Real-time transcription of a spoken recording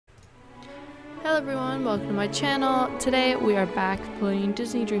Hello everyone, welcome to my channel. Today we are back playing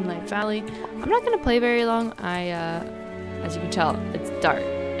Disney Dreamlight Valley. I'm not going to play very long. As you can tell, it's dark.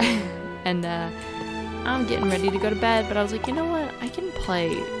 And I'm getting ready to go to bed, but I was like, you know what? I can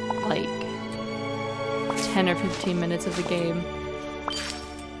play like 10 or 15 minutes of the game.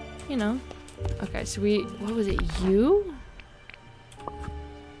 You know. Okay, so what was it? U?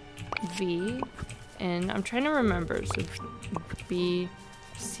 V? And I'm trying to remember. So B,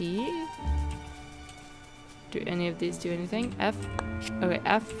 C? Do any of these do anything? F? Okay,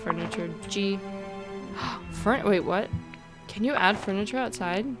 F, furniture. G. Wait, what? Can you add furniture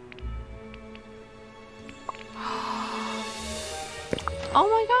outside? Oh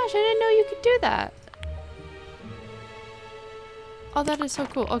my gosh, I didn't know you could do that. Oh, that is so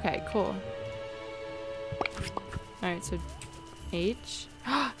cool. Okay, cool. Alright, so H.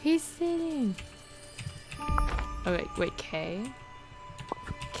 He's sitting. Okay, wait, K.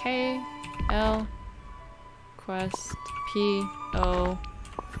 K, L. Quest, P, O.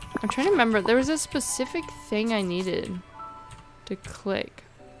 I'm trying to remember. There was a specific thing I needed to click.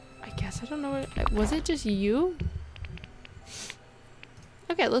 I guess I don't know what was it just U?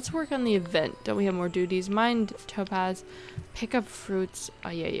 Okay, let's work on the event. Don't we have more duties? Mind Topaz. Pick up fruits.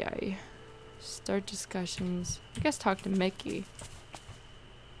 Ay ay ay. Start discussions. I guess talk to Mickey.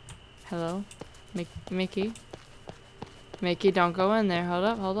 Hello? Mickey? Mickey, don't go in there. Hold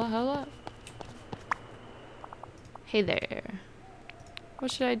up, hold up, hold up. Hey there. What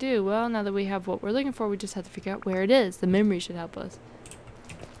should I do? Well, now that we have what we're looking for, we just have to figure out where it is. The memory should help us.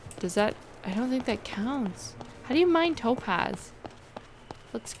 Does that... I don't think that counts. How do you mine topaz?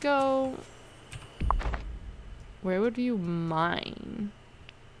 Let's go... Where would you mine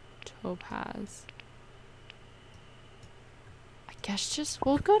topaz? I guess just...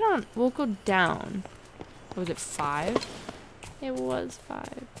 We'll go down. Was it 5? It was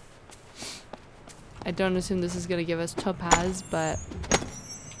 5. I don't assume this is gonna give us topaz, but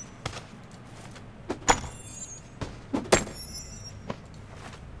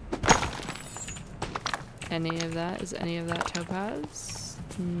any of that? Is any of that topaz?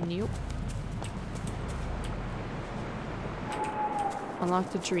 Nope.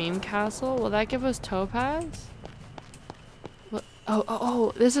 Unlock the dream castle. Will that give us topaz? What?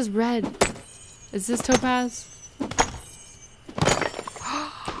 Oh, this is red. Is this topaz?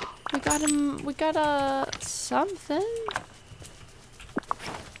 We got a something.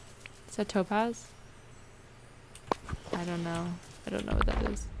 Is that topaz? I don't know. I don't know what that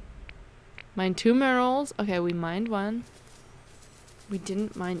is. Mine 2 minerals. Okay, we mined 1. We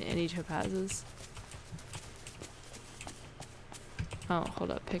didn't mine any topazes. Oh,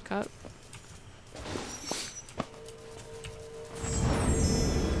 hold up. Pick up.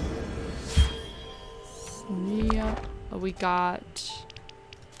 Yeah. Oh, we got...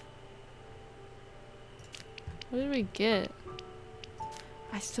 What did we get?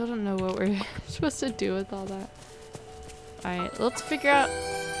 I still don't know what we're supposed to do with all that. Alright, let's figure out...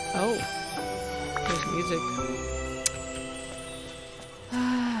 Oh. There's music.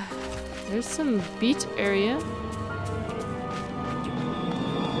 There's some beach area.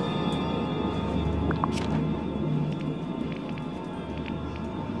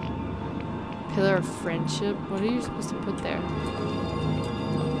 Pillar of friendship. What are you supposed to put there?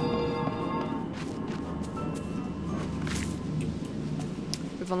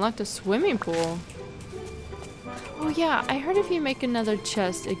 We've unlocked a swimming pool. Oh yeah, I heard if you make another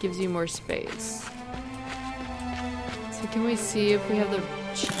chest, it gives you more space. So can we see if we have the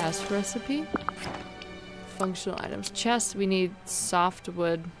chest recipe? Functional items. Chest, we need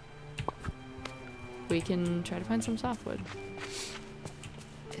softwood. We can try to find some softwood.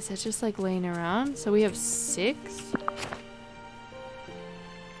 Is it just like laying around? So we have 6?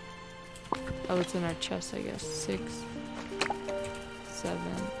 Oh, it's in our chest, I guess. 6. 7,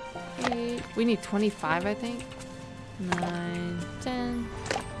 8. We need 25, I think. 9, 10.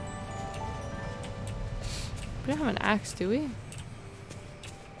 We don't have an axe, do we?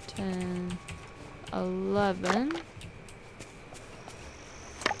 10, 11,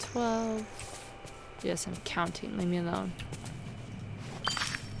 12. Yes, I'm counting. Leave me alone.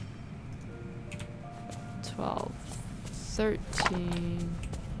 12, 13,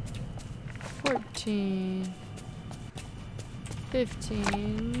 14.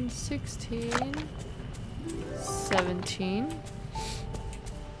 15, 16, 17,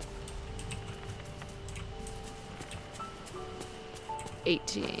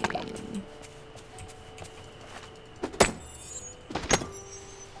 18.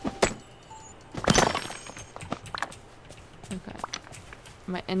 Okay.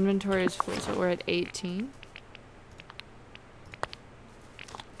 My inventory is full, so we're at 18.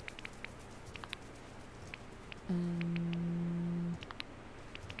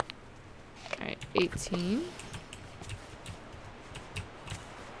 18.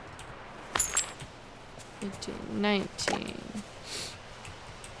 18, 19.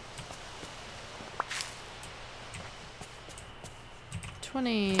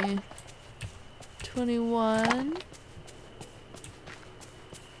 20. 21.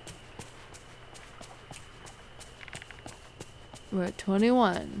 We're at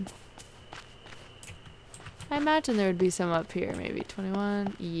 21. I imagine there would be some up here, maybe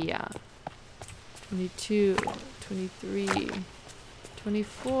 21. Yeah. 22, 23,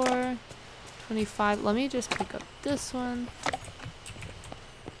 24, 25. Let me just pick up this one.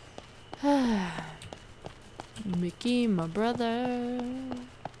 Mickey, my brother.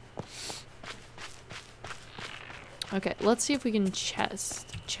 Okay, let's see if we can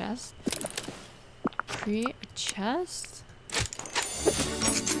chest. Chest? Create a chest?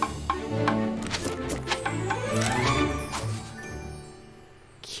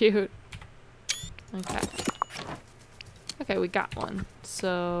 Cute. Okay. Okay, we got one.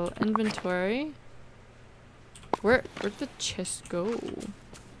 So, inventory. Where'd the chest go?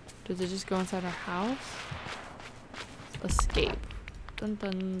 Does it just go inside our house? Escape. Dun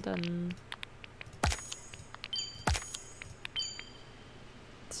dun dun.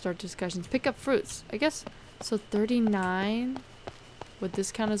 Start discussions. Pick up fruits. I guess, so 39. Would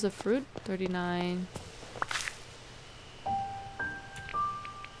this count as a fruit? 39.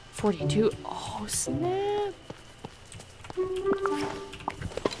 42. Oh, snap.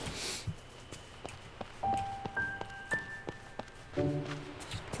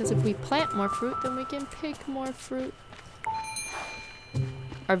 Because if we plant more fruit, then we can pick more fruit.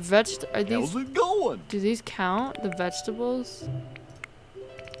 Are these... How's it going? Do these count, the vegetables?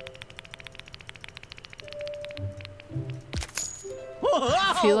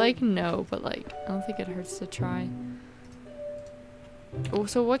 I feel like no, but like, I don't think it hurts to try. Oh,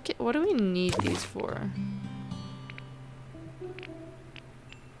 so what do we need these for?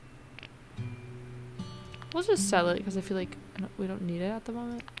 We'll just sell it because I feel like we don't need it at the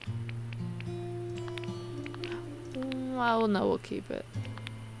moment. Well, no, we'll keep it.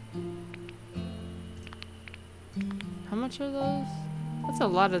 How much are those? That's a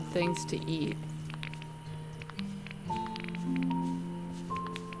lot of things to eat.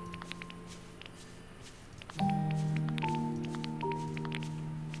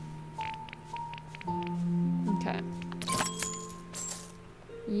 Okay.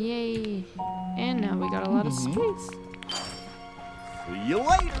 Yay. And now we got a lot of space. See you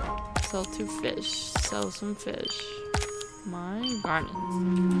later. Sell 2 fish. Sell some fish. Mine garnets.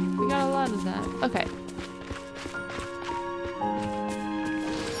 We got a lot of that. Okay.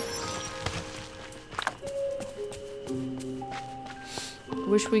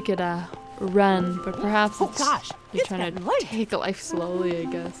 Wish we could run, but perhaps you're trying to take life slowly, I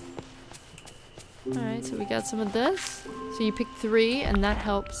guess. Alright, so we got some of this. So you pick 3 and that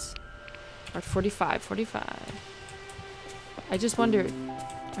helps. Or 45, 45. I just wonder,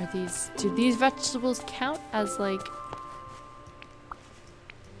 do these vegetables count as like...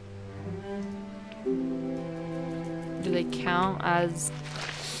 Do they count as...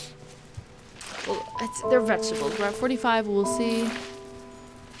 Well, they're vegetables. We're at 45, we'll see.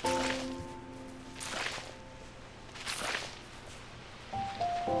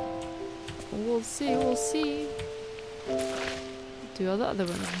 We'll see. Do all the other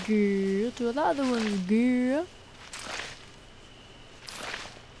ones, girl. Do all the other ones, girl.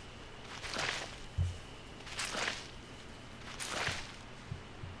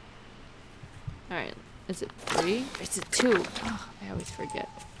 Alright, is it 3? Or is it 2? Oh, I always forget.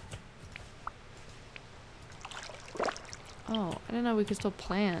 Oh, I didn't know we could still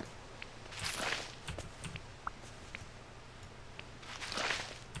plant.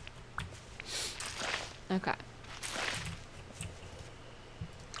 Okay.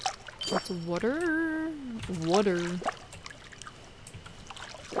 What's water? Water.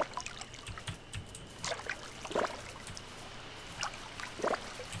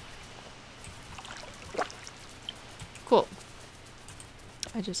 Cool.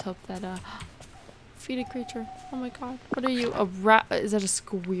 I just hope that feed a creature. Oh my god. What are you? A rat? Is that a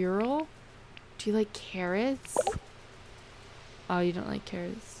squirrel? Do you like carrots? Oh, you don't like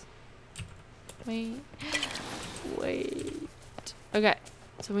carrots. Wait. Okay,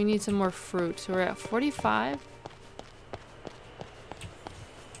 so we need some more fruit. So we're at 45.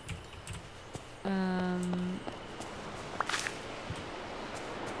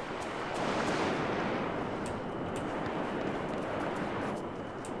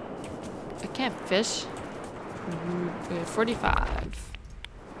 I can't fish. Okay, 45.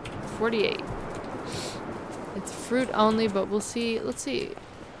 48. It's fruit only, but we'll see. Let's see.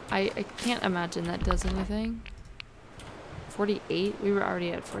 I can't imagine that does anything. 48? We were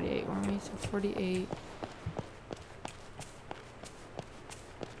already at 48, weren't we? So 48.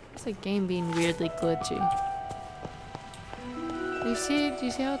 It's like game being weirdly glitchy. Do you see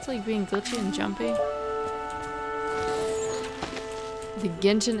how it's like being glitchy and jumpy? The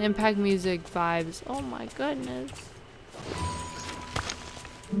Genshin Impact music vibes. Oh my goodness.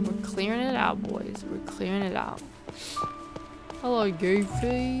 We're clearing it out, boys. We're clearing it out. Hello,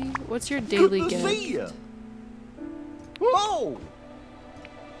 Goofy. What's your daily Good to gift? see ya. Whoa!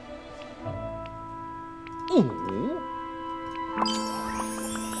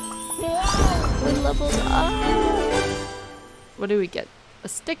 We leveled up. What do we get? A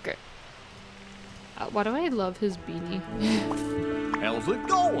sticker. Why do I love his beanie? How's it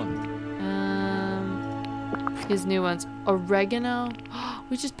going? His new ones. Oregano.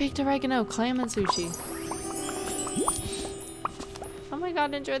 We just picked oregano. Clam and sushi. Oh my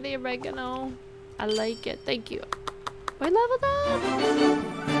god, enjoy the oregano. I like it. Thank you. We leveled up.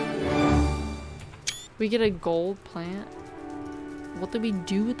 We get a gold plant. What do we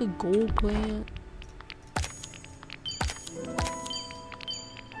do with the gold plant?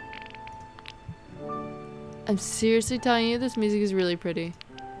 I'm seriously telling you, this music is really pretty.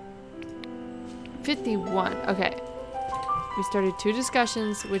 51. Okay. We started 2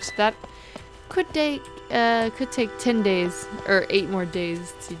 discussions, which that could take 10 days or 8 more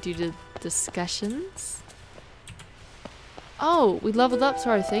days to do the discussions. Oh, we leveled up,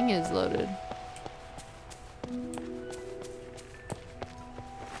 so our thing is loaded.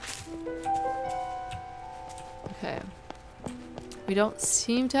 Okay. We don't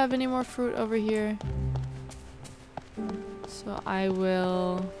seem to have any more fruit over here. So I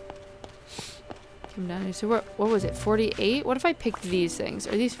will come down here. So what was it? 48? What if I picked these things?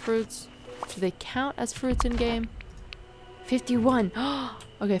 Are these fruits? Do they count as fruits in game? 51.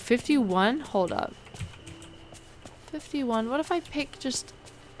 Okay, 51. Hold up. 51. What if I pick just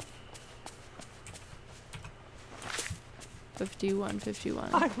 51, 51?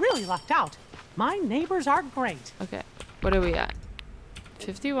 I really lucked out. My neighbors are great. Okay. What are we at?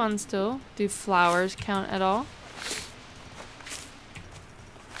 51 still. Do flowers count at all?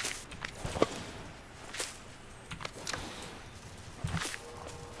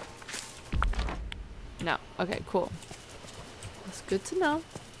 No. Okay, cool. That's good to know.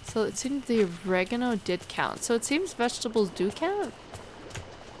 So it seems the oregano did count. So it seems vegetables do count.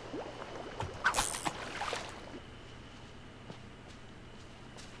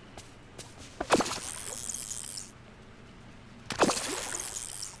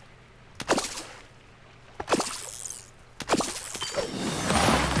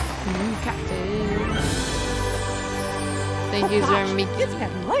 Thank you, Zermiki. It's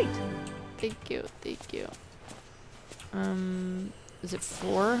getting late. Thank you, thank you. Is it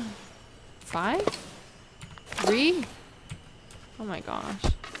 4? 5? 3? Oh my gosh.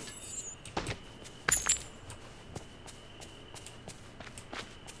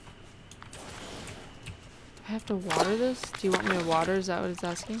 I have to water this? Do you want me to water? Is that what it's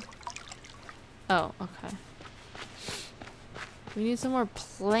asking? Oh, okay. We need some more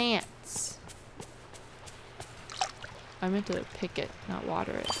plants. I meant to pick it, not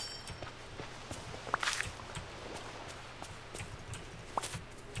water it.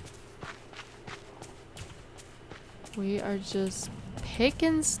 We are just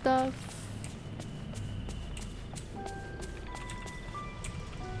picking stuff.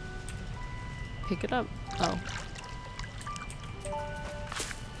 Pick it up. Oh.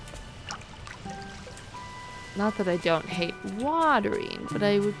 Not that I don't hate watering, but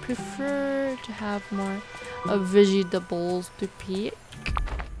I would prefer to have more vegetables to pick.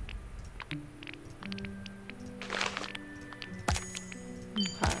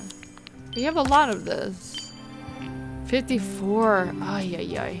 Okay. We have a lot of this. 54. Ay,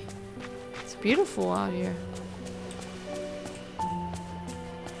 ay, ay. It's beautiful out here.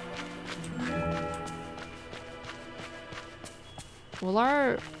 Will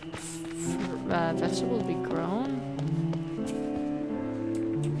our vegetables be grown?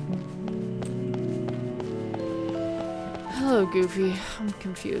 Hello, Goofy. I'm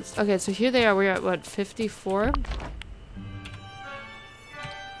confused. Okay, so here they are. We're at what, 54?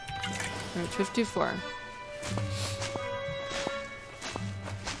 We're at 54.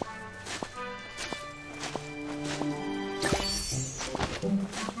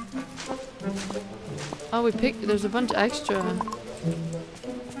 Oh, we picked. There's a bunch extra.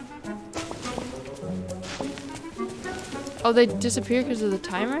 Oh, they disappear because of the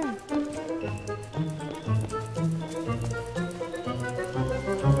timer?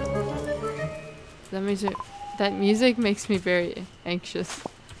 That music makes me very anxious.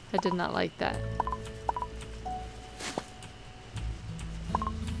 I did not like that.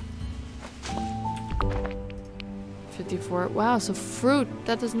 $54. Wow, so fruit,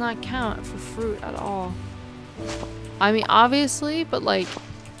 that does not count for fruit at all. I mean, obviously, but like,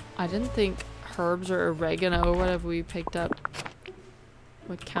 I didn't think herbs or oregano or whatever we picked up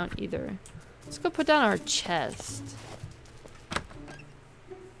would count either. Let's go put down our chest.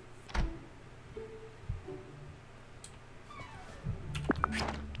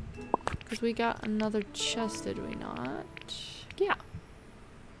 Because we got another chest, did we not? Yeah.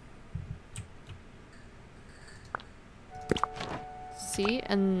 See?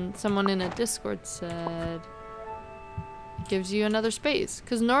 And someone in a Discord said it gives you another space.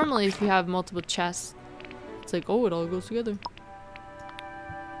 Because normally if you have multiple chests, it's like, oh, it all goes together.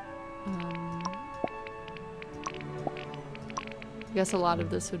 I guess a lot of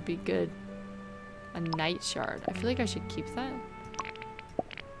this would be good. A night shard. I feel like I should keep that.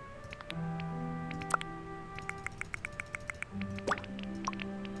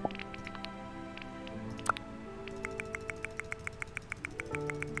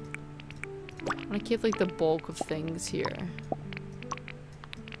 I'm gonna keep like the bulk of things here.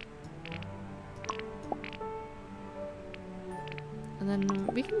 And then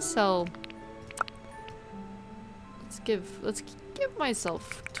we can sell. Let's give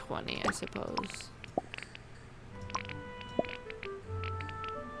myself 20, I suppose.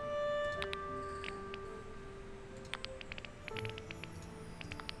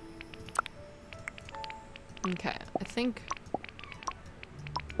 Okay, I think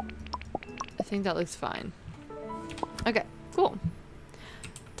that looks fine. Okay, cool.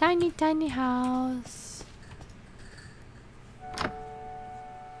 Tiny, tiny house.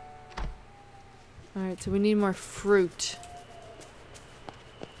 Alright, so we need more fruit.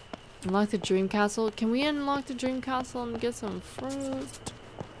 Unlock the dream castle. Can we unlock the dream castle and get some fruit?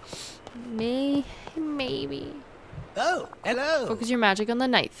 Maybe. Oh, hello. Focus your magic on the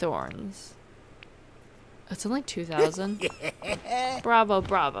night thorns. It's only 2,000. Bravo,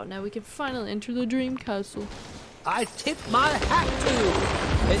 bravo. Now we can finally enter the dream castle. I tip my hat to you.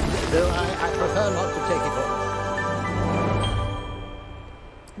 Though I prefer not to take it off.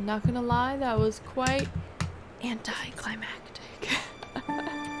 I'm not gonna lie, that was quite anticlimactic.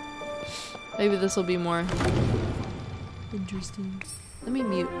 Maybe this will be more interesting. Let me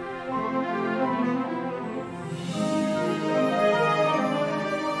mute.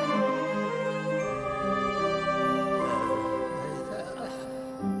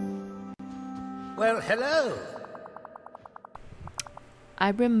 Well, hello. I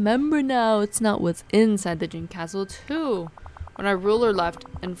remember now, it's not what's inside the dream castle too. When our ruler left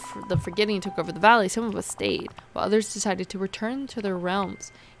and the forgetting took over the valley, some of us stayed, while others decided to return to their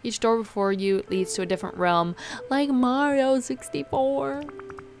realms. Each door before you leads to a different realm, like Mario 64.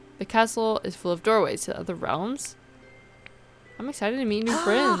 The castle is full of doorways to other realms. I'm excited to meet new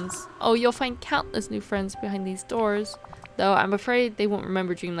friends. Oh, you'll find countless new friends behind these doors. Though I'm afraid they won't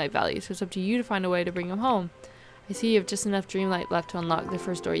remember Dreamlight Valley, so it's up to you to find a way to bring them home. I see you have just enough Dreamlight left to unlock the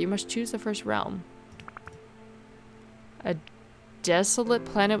first door. You must choose the first realm. A desolate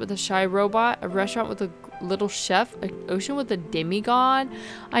planet with a shy robot, a restaurant with a little chef, an ocean with a demigod.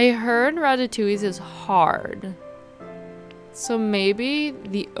 I heard Ratatouille's is hard. So maybe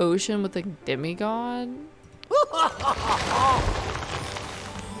the ocean with a demigod?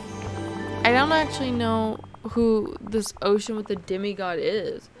 I don't actually know who this ocean with the demigod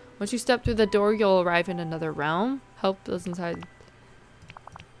is. Once you step through the door, you'll arrive in another realm. Help those inside.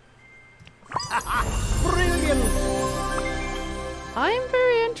 Brilliant. I'm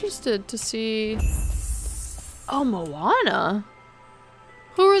very interested to see... Oh, Moana?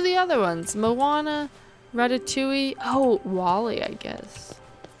 Who are the other ones? Moana, Ratatouille... Oh, Wally, I guess.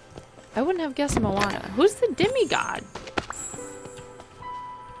 I wouldn't have guessed Moana. Who's the demigod?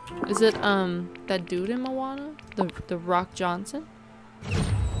 Is it, that dude in Moana? The Rock Johnson?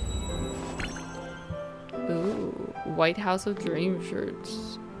 Ooh, White House of Dream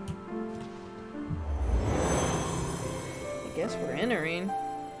shirts. I guess we're entering.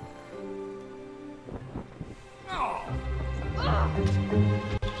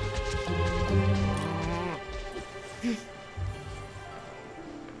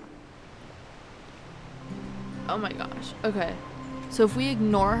 Oh my gosh. Okay. So if we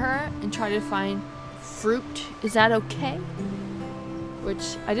ignore her and try to find fruit, is that okay?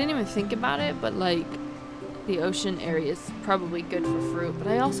 Which I didn't even think about it, but like the ocean area is probably good for fruit. But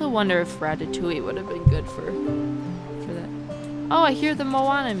I also wonder if Ratatouille would have been good for that. Oh, I hear the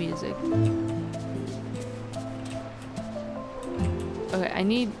Moana music. Okay, I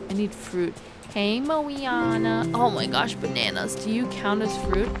need fruit. Hey, Moana. Oh my gosh, bananas. Do you count as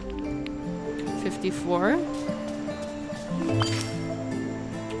fruit? 54.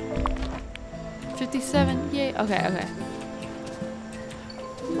 57, yay. Okay, okay.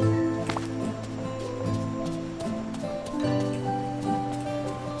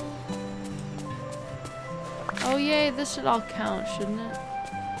 Oh yay, this should all count, shouldn't it?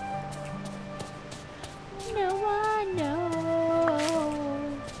 No one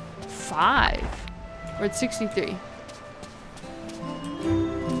knows. 5. We're at 63.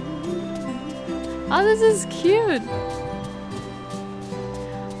 Oh, this is cute.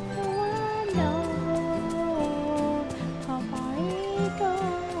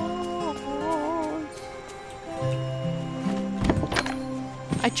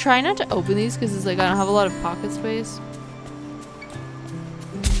 I try not to open these because it's like I don't have a lot of pocket space.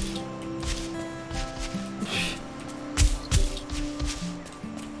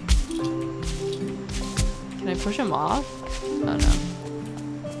 Can I push them off? Oh no.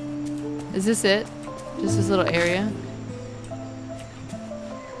 Is this it? Just this little area?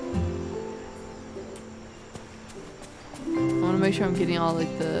 I want to make sure I'm getting all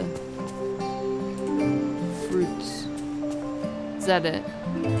like the fruits. Is that it?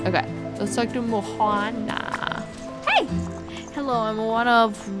 Okay, let's talk to Moana. Hey! Hello, I'm Moana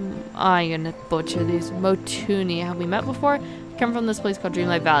of... I'm gonna butcher these. Motuni. Have we met before? I come from this place called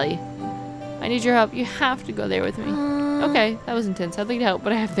Dreamlight Valley. I need your help. You have to go there with me. Okay, that was intense. I'd like to help,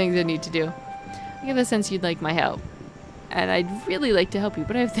 but I have things I need to do. I get the sense you'd like my help. And I'd really like to help you,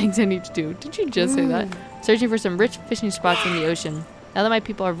 but I have things I need to do. Did you just say that? Searching for some rich fishing spots in the ocean. Now that my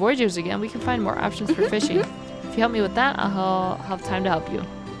people are voyagers again, we can find more options for fishing. If you help me with that, I'll have time to help you.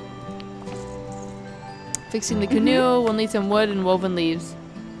 Fixing the canoe, we'll need some wood and woven leaves.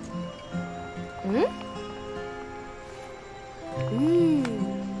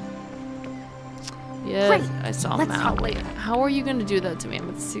 Yes, Great. I saw Let's talk Maui. later. How are you going to do that to me? I'm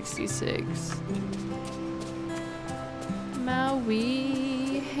at 66.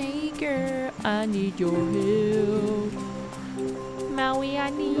 Maui, hey girl, I need your help. Maui, I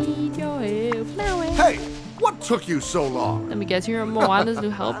need your help. Maui. Hey, what took you so long? Let me guess, you're Moana's new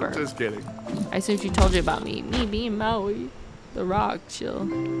helper. I'm just kidding. I assume she told you about me. Me being Maui. The Rock, chill.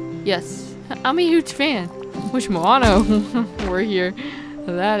 Yes, I'm a huge fan. Wish Moana were here.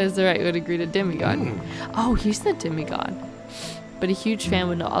 That is the right way to greet a demigod. Oh, he's the demigod. But a huge fan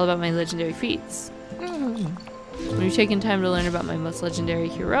would know all about my legendary feats. When you've taken time to learn about my most legendary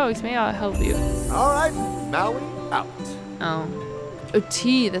heroics, may I help you? All right, Maui, out. Oh. Oh,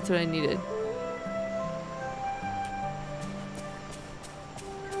 tea, that's what I needed.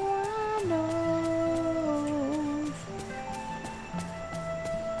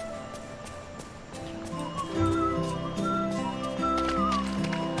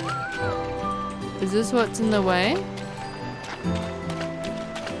 Is this what's in the way?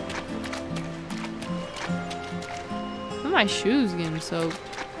 Look at my shoes getting soaked.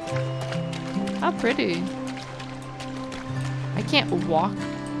 How pretty. I can't walk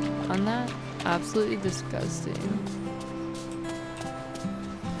on that. Absolutely disgusting.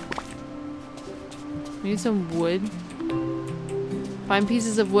 We need some wood. Find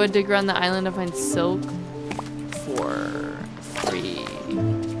pieces of wood, dig around the island to find silk for free.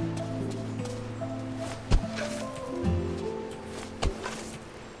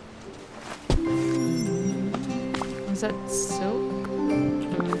 Is that silk?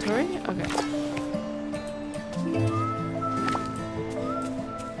 Inventory? Okay.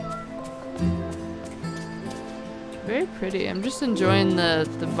 Very pretty. I'm just enjoying the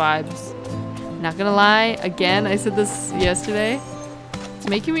vibes. Not gonna lie, again, I said this yesterday. It's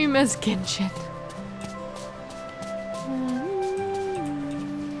making me miss Genshin.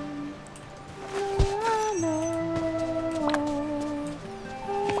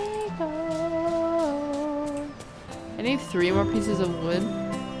 I need 3 more pieces of wood.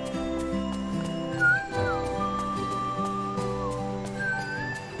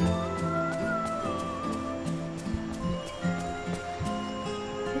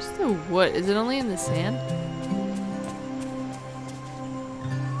 Where's the wood? Is it only in the sand?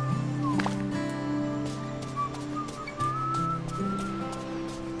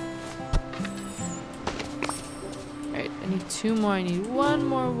 Alright, I need 2 more. I need 1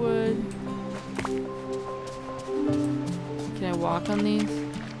 more wood. Can I walk on these?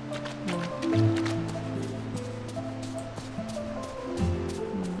 No.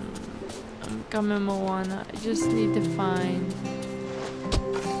 I'm coming, Moana. I just need to find...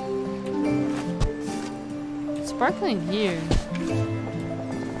 Sparkling here.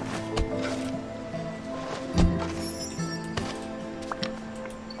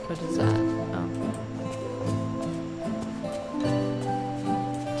 What is that? Oh.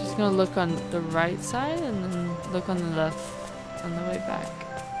 Just gonna look on the right side and then look on the left on the way back.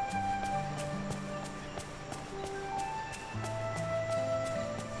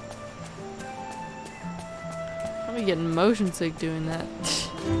 I'm getting motion sick doing that.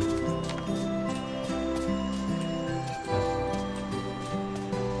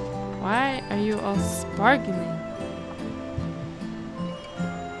 Why are you all sparkling?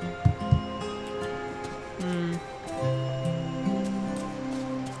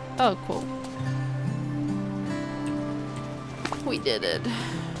 Oh, cool. We did it.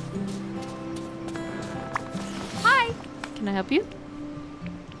 Hi. Can I help you?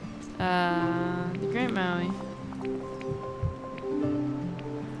 The Great Maui.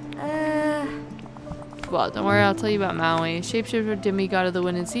 Well, don't worry, I'll tell you about Maui. Shapeshifter, demigod of the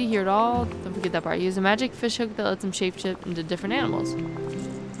wind and sea, hear it all. Don't forget that part. He has a magic fish hook that lets him shapeshift into different animals.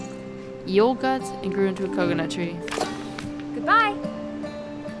 Eel guts and grew into a coconut tree. Goodbye.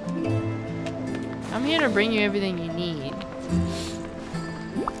 I'm here to bring you everything you need.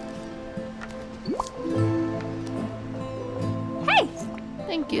 Hey!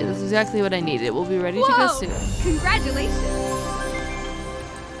 Thank you. This is exactly what I needed. We'll be ready to go Whoa! soon. Congratulations.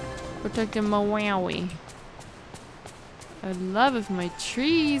 Protecting my wowie. I'd love if my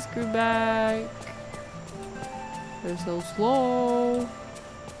trees grew back. They're so slow.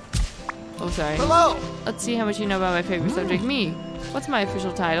 Oh, sorry. Hello! Let's see how much you know about my favorite subject, me. What's my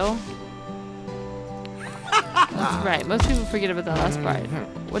official title? That's right. Most people forget about the last part.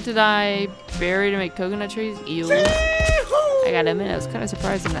 What did I bury to make coconut trees? Eels. I gotta admit, I was kind of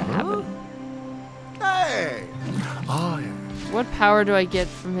surprised when that happened. Hey! Oh, yeah. What power do I get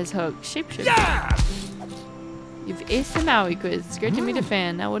from his hook? Shapeshift. Yeah! You've aced the Maui quiz. It's great to meet a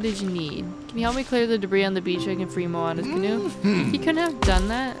fan. Now what did you need? Can you help me clear the debris on the beach so I can free Mo on his canoe? He couldn't have done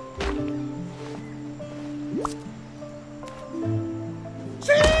that.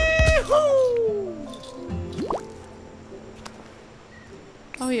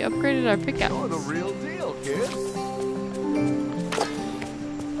 Oh, he upgraded our pickaxe. You're the real deal, kid.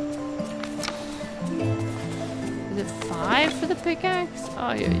 Is it 5 for the pickaxe?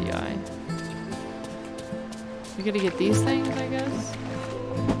 Oh, yeah. We gotta get these things, I guess.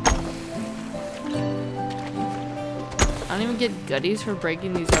 I don't even get goodies for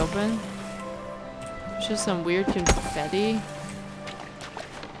breaking these open. It's just some weird confetti.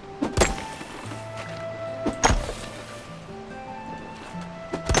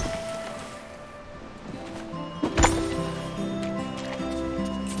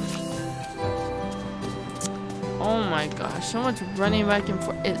 Oh my gosh, so much running back and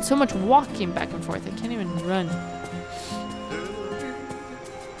forth. So much walking back and forth. I can't even run.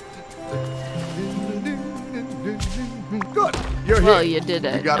 Good. You're Well, here. you did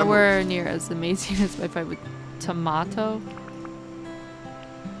it. You gotta Nowhere near as amazing as my fight with Tomato.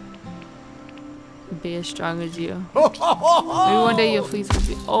 Be as strong as you. Maybe one day your fleece will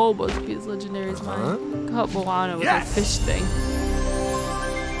be almost be as legendary as mine. Go help Moana with her fish thing.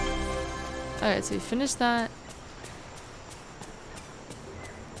 Alright, so you finished that.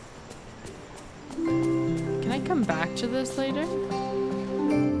 Can I come back to this later?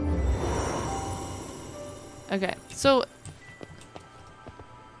 Okay, so...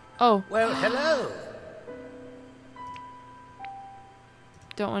 Oh. Well, hello.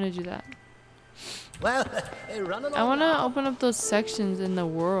 Don't want to do that. Well, run along. I want to open up those sections in the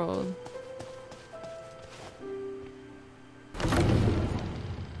world.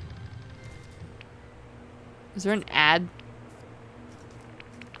 Is there an ad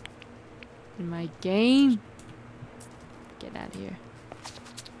in my game? Get out of here.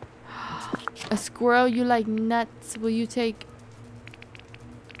 A squirrel, you like nuts. Will you take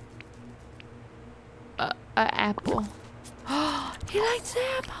a apple? He likes the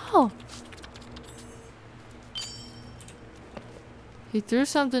apple. He threw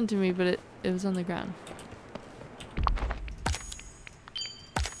something to me, but it was on the ground.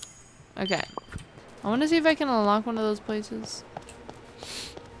 Okay. I want to see if I can unlock one of those places.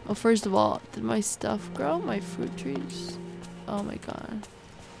 Well, first of all, did my stuff grow? My fruit trees? Oh my god.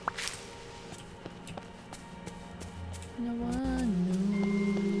 No one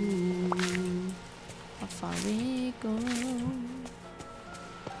knows how far we go.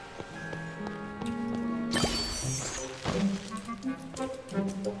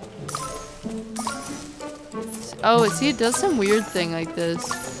 Oh, see, it does some weird thing like this.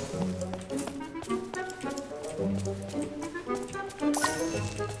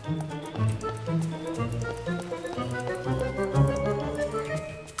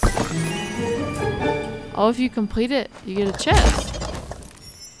 Oh, if you complete it, you get a chest.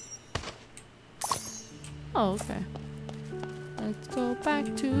 Oh, okay. Let's go back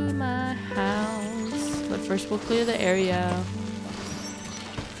to my house. But first we'll clear the area.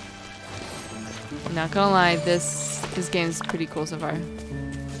 Not gonna lie, this game's pretty cool so far.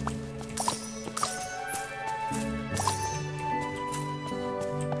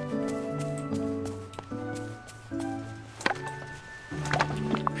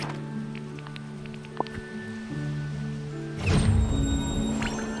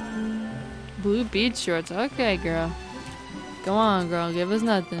 Blue beach shorts. Okay, girl. Go on, girl. Give us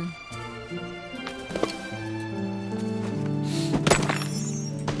nothing.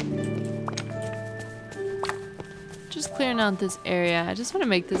 Just clearing out this area. I just want to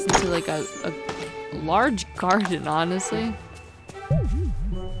make this into like a large garden, honestly.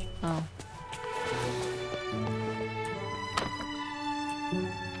 Oh.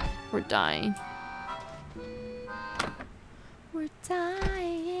 We're dying. We're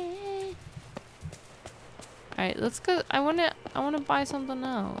dying. Alright, let's go. I wanna buy something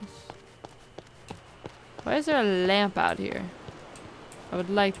else. Why is there a lamp out here? I would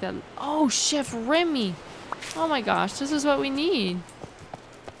like that. Oh, Chef Remy. Oh my gosh, this is what we need.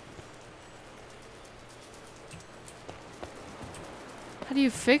 How do you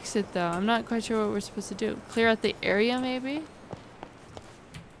fix it though? I'm not quite sure what we're supposed to do. Clear out the area maybe?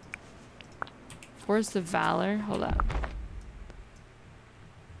 Forest of Valor. Hold up.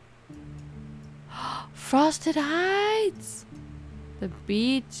 Frosted Heights! The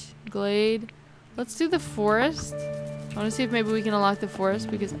beach, glade. Let's do the forest. I want to see if maybe we can unlock the forest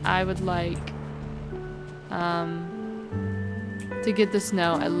because I would like to get the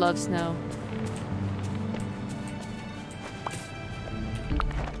snow. I love snow.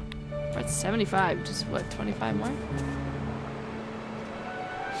 We're at 75. Just what, 25 more?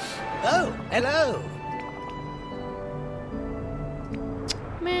 Oh, hello.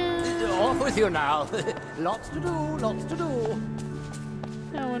 Man. Off with you now. Lots to do, lots to do.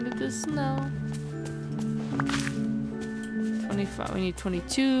 I wanted the snow. 25. We need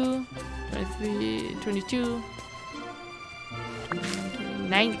 22. 23, 22,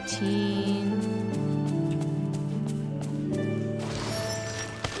 19.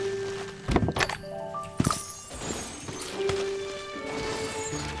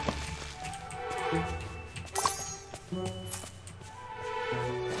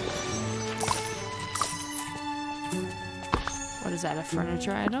 What is that, a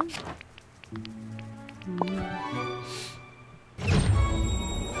furniture item?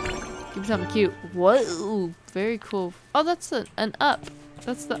 Give me something cute. Whoa, very cool. Oh, that's an up.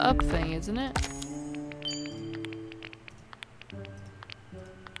 That's the up thing, isn't it?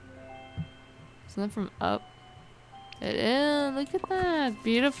 Isn't that from up? It is. Look at that.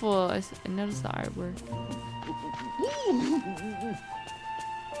 Beautiful. I noticed the artwork.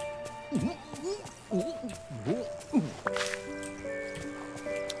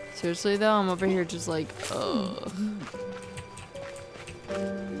 Seriously though, I'm over here just like, ugh.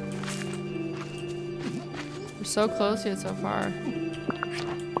 We're so close yet so far.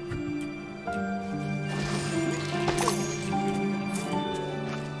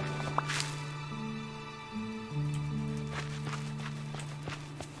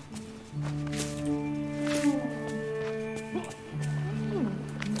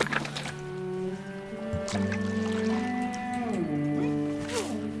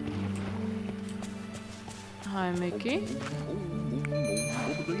 Hi, Mickey.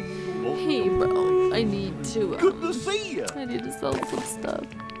 Hey, bro. I need to. Good to see you. I need to sell some stuff.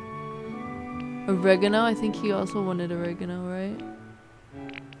 Oregano. I think he also wanted oregano, right?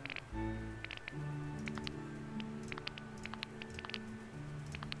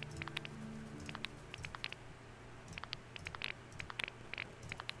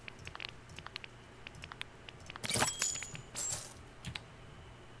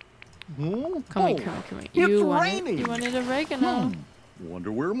 Come here, come here. You wanted oregano.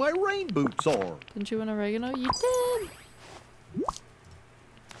 Wonder where my rain boots are. Didn't you want oregano? You did.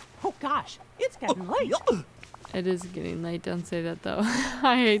 Oh gosh, it's getting late. It is getting late. Don't say that though.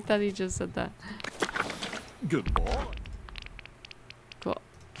 I hate that he just said that. Goodbye. Cool.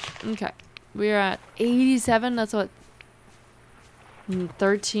 Okay. We're at 87. That's what?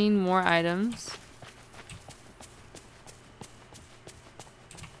 13 more items.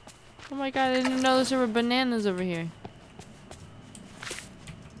 Oh my god, I didn't know there were bananas over here.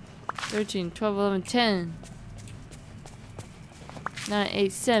 13, 12, 11, 10. 9,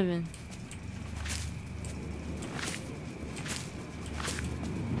 8, 7.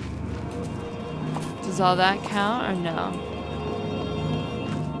 Does all that count or no?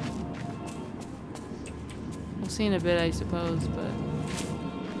 We'll see in a bit, I suppose, but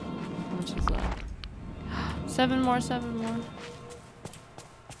how much is left? 7 more, 7 more.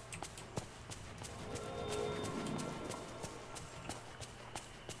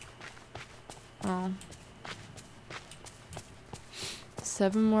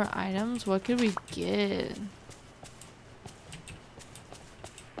 7 more items? What could we get?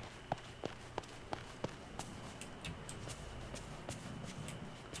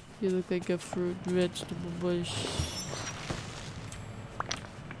 You look like a fruit vegetable bush.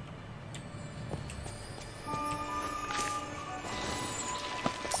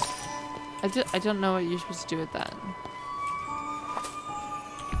 I don't know what you're supposed to do with that.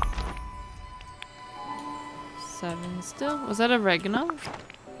 7 still? Was that oregano?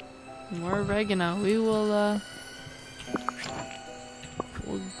 More oregano. We will,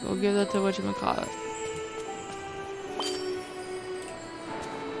 we'll give that to whatchamacallit.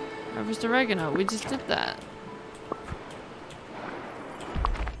 Harvest oregano. We just did that.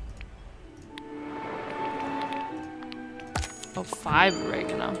 Oh, 5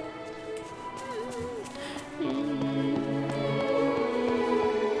 oregano.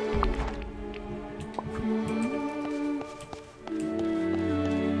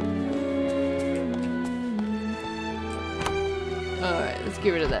 Alright, let's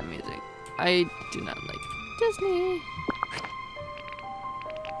get rid of that music. I do not like Disney.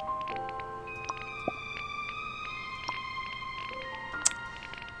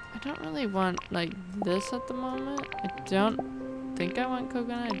 I don't really want like this at the moment. I don't think I want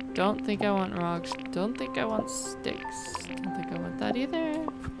coconut. I don't think I want rocks. Don't think I want sticks. Don't think I want that either.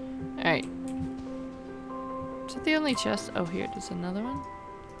 Alright. Is that the only chest? Oh, here, there's another one.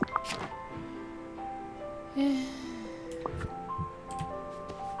 Yeah.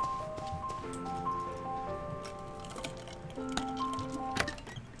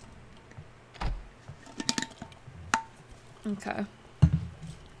 Okay.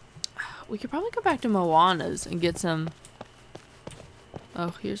 We could probably go back to Moana's and get some...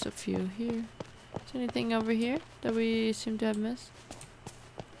 Oh, here's a few here. Is there anything over here that we seem to have missed?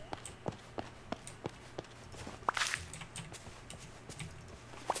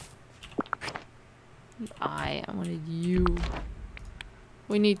 I wanted you.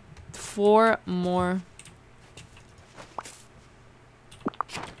 We need 4 more.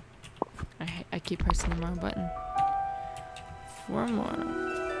 I keep pressing the wrong button. 4 more.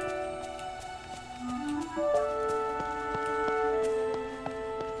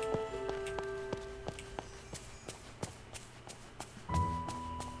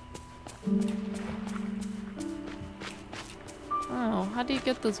 Oh, how do you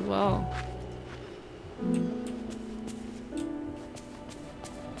get this well?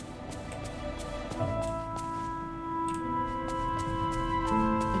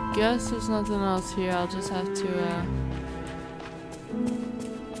 I guess there's nothing else here. I'll just have to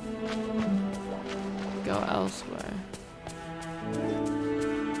go elsewhere.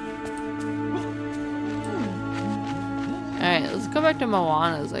 Alright, let's go back to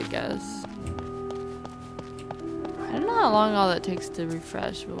Moana's, I guess. I don't know how long all that takes to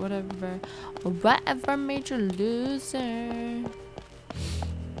refresh, but whatever. Whatever, major loser.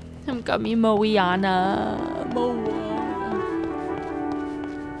 I'm coming, Moana.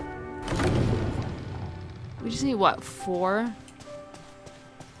 We just need, what, 4?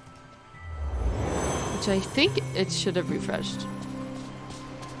 Which I think it should have refreshed.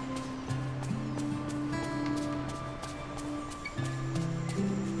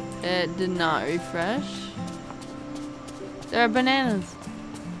 It did not refresh. There are bananas.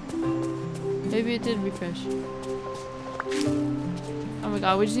 Maybe it did refresh. Oh my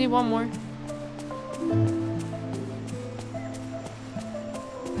god, we just need 1 more.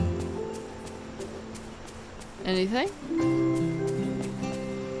 Anything?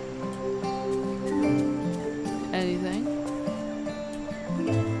 Anything?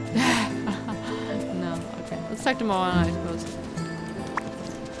 No, okay. Let's talk to Moana, I suppose.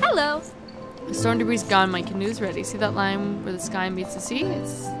 Hello. The storm debris is gone, my canoe's ready. See that line where the sky meets the sea?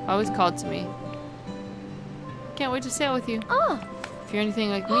 It's always called to me. Can't wait to sail with you. Oh. If you're anything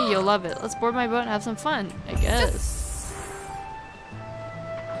like me, you'll love it. Let's board my boat and have some fun, I guess.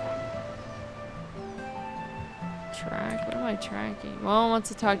 Track? What am I tracking? Mom wants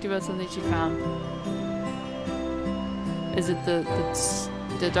to talk to you about something she found. Is it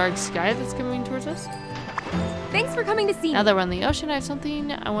the dark sky that's coming towards us? Thanks for coming to see Now me. that we're on the ocean, I have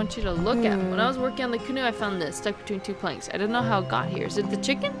something I want you to look at. When I was working on the canoe, I found this stuck between 2 planks. I don't know how it got here. Is it the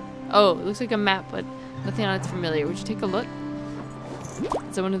chicken? Oh, it looks like a map, but nothing on it's familiar. Would you take a look?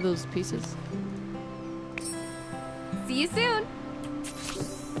 Is it one of those pieces? See you soon.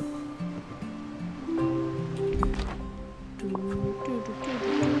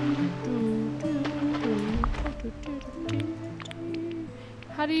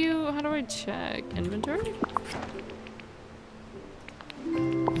 How do I check inventory?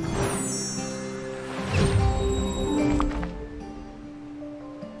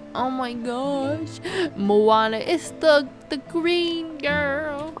 Oh my gosh. Moana is the green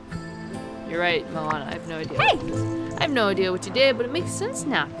girl. You're right, Moana. I have no idea. Hey! I have no idea what you did, but it makes sense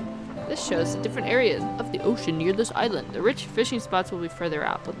now. This shows the different areas of the ocean near this island. The rich fishing spots will be further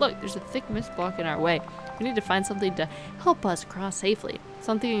out, but look, there's a thick mist blocking our way. We need to find something to help us cross safely.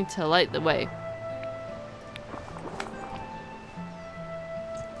 Something to light the way.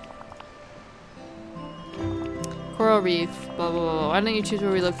 Coral reef, blah, blah, blah. Why don't you choose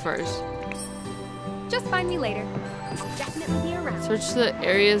where we look first? Just find me later. Definitely be around. Search the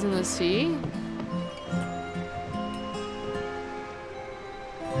areas in the sea?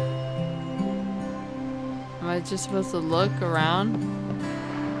 Am I just supposed to look around?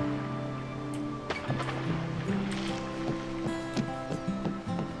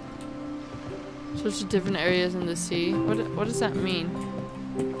 Search the different areas in the sea. What does that mean?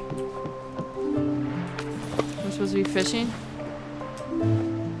 We're supposed to be fishing?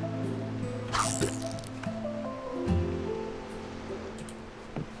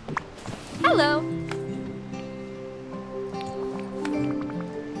 Hello.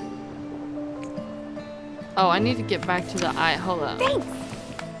 Oh, I need to get back to the eye. Hold up. Thanks.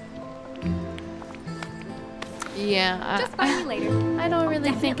 Yeah, Just find me later. I don't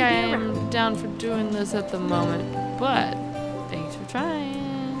really think I Definitely be am down for doing this at the moment, but thanks for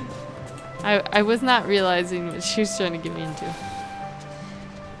trying. I was not realizing what she was trying to get me into.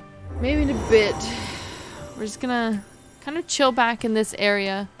 Maybe in a bit. We're just gonna kind of chill back in this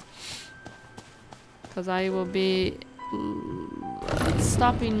area. Because I will be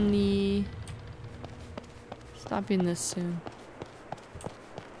stopping this soon.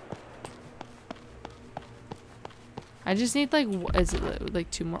 I just need like, is it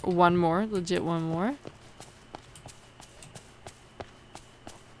like two more? One more? Legit one more?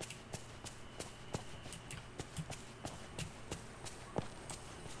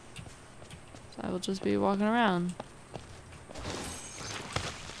 So I will just be walking around.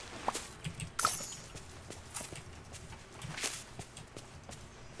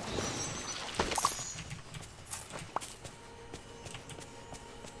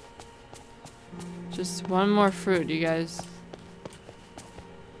 Just one more fruit, you guys.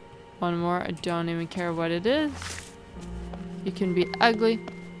 One more. I don't even care what it is. You can be ugly.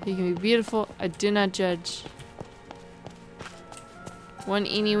 You can be beautiful. I do not judge. One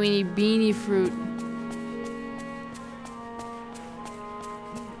eeny weeny beanie fruit.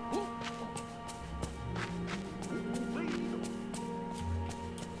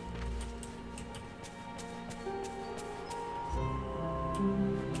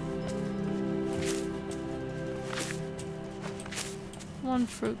 One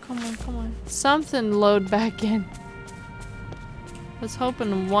fruit, come on, come on. Something load back in. I was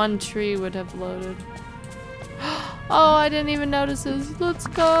hoping one tree would have loaded. Oh, I didn't even notice this. Let's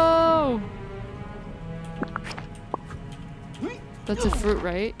go! That's a fruit,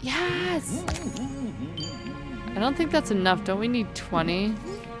 right? Yes! I don't think that's enough. Don't we need 20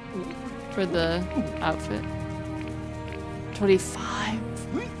 for the outfit? 25.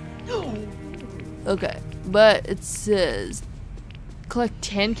 Okay, but it says collect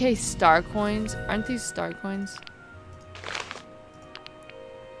 10k star coins. Aren't these star coins?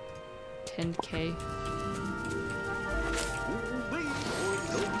 10k.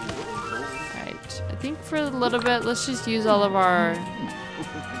 Alright, I think for a little bit, let's just use all of our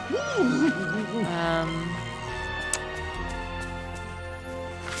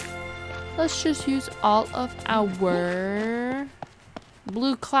let's just use all of our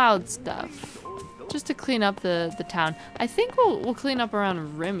blue cloud stuff. Just to clean up the town. I think we'll clean up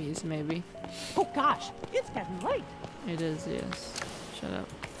around Remy's maybe. Oh gosh, it's getting late. It is, yes. Shut up.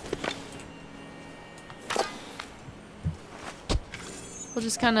 We'll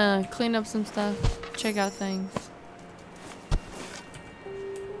just kind of clean up some stuff, check out things.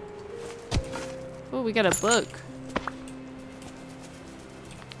 Oh, we got a book.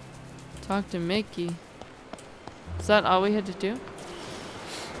 Talk to Mickey. Is that all we had to do?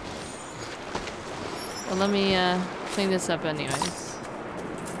 Well, let me clean this up anyways.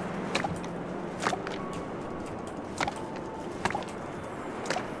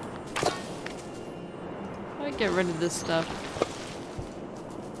 I'll get rid of this stuff.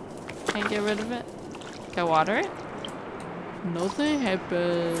 Can't get rid of it? Can I water it? Nothing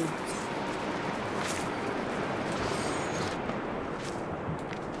happens.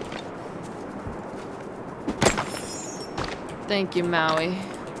 Thank you, Maui.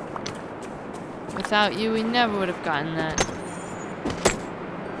 Without you, we never would have gotten that.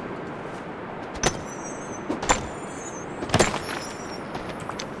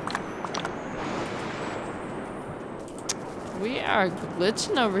 We are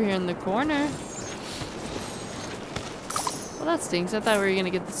glitching over here in the corner. Well, that stinks. I thought we were gonna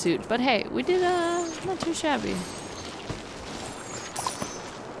get the suit, but hey, we did not too shabby.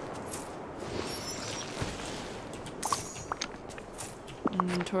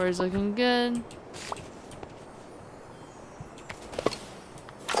 Inventory's looking good.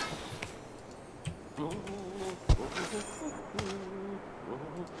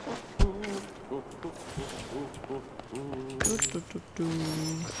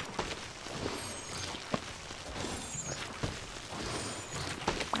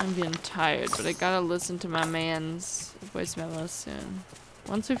 I'm getting tired, but I gotta listen to my man's voice memo soon.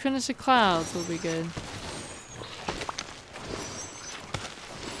 Once we finish the clouds, we'll be good.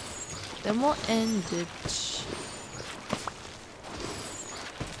 Then we'll end it.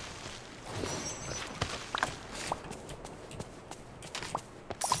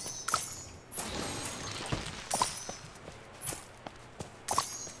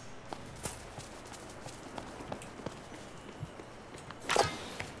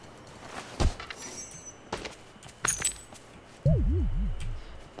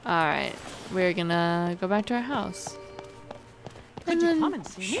 Alright, we're gonna go back to our house. Could you come and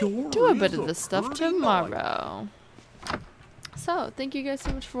see me? Sure Do a bit is of this stuff pretty night. tomorrow. So, thank you guys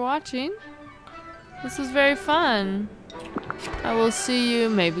so much for watching. This was very fun. I will see you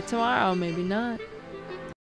maybe tomorrow, maybe not.